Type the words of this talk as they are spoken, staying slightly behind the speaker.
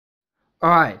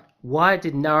Alright, why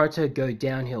did Naruto go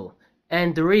downhill?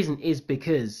 And the reason is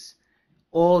because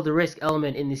all the risk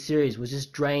element in this series was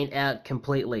just drained out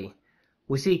completely.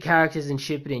 We see characters in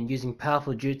Shippuden using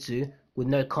powerful jutsu with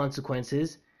no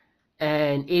consequences,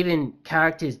 and even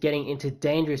characters getting into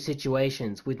dangerous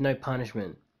situations with no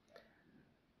punishment.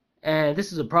 And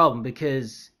this is a problem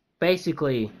because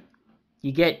basically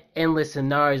you get endless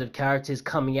scenarios of characters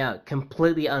coming out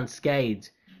completely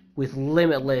unscathed with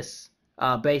limitless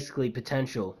basically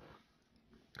potential.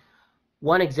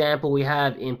 One example we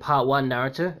have in part 1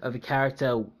 Naruto of a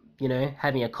character,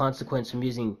 having a consequence from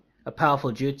using a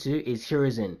powerful jutsu is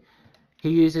Hiruzen. He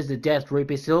uses the death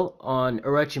Ruby Seal on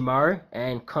Orochimaru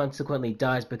and consequently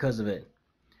dies because of it.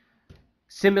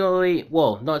 Similarly,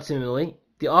 well, not similarly,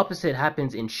 the opposite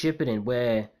happens in Shippuden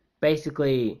where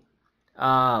basically,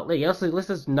 let's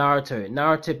just Naruto.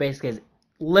 Naruto basically has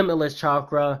limitless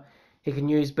chakra. He can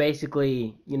use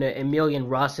basically, a million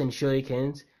Rasen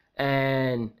shurikens,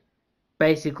 and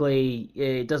basically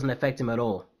it doesn't affect him at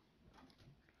all.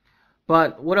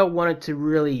 But what I wanted to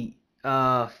really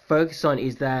focus on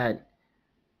is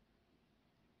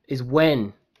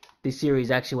when the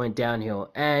series actually went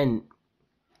downhill, and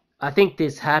I think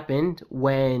this happened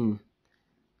when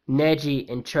Neji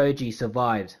and Choji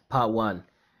survived part 1.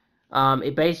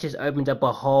 It basically just opened up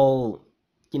a whole,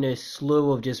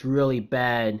 slew of just really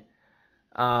bad,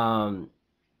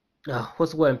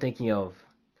 what's the word I'm thinking of?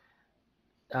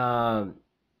 Um,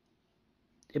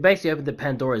 it basically opened the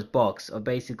Pandora's box of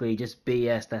basically just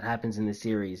BS that happens in the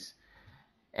series.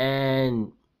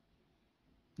 And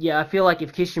yeah, I feel like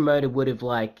if Kishimoto would have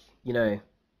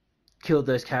killed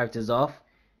those characters off,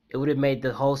 it would have made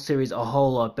the whole series a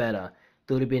whole lot better.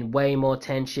 There would have been way more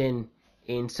tension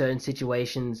in certain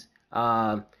situations,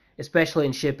 especially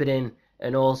in Shippuden,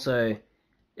 and also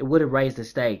it would have raised the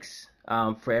stakes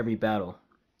for every battle.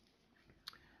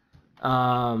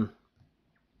 Um,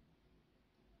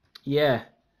 yeah,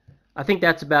 I think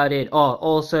that's about it. Oh,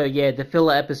 also, yeah, the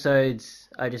filler episodes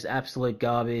are just absolute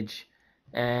garbage,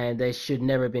 and they should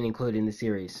never have been included in the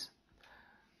series.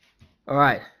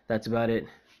 Alright, that's about it.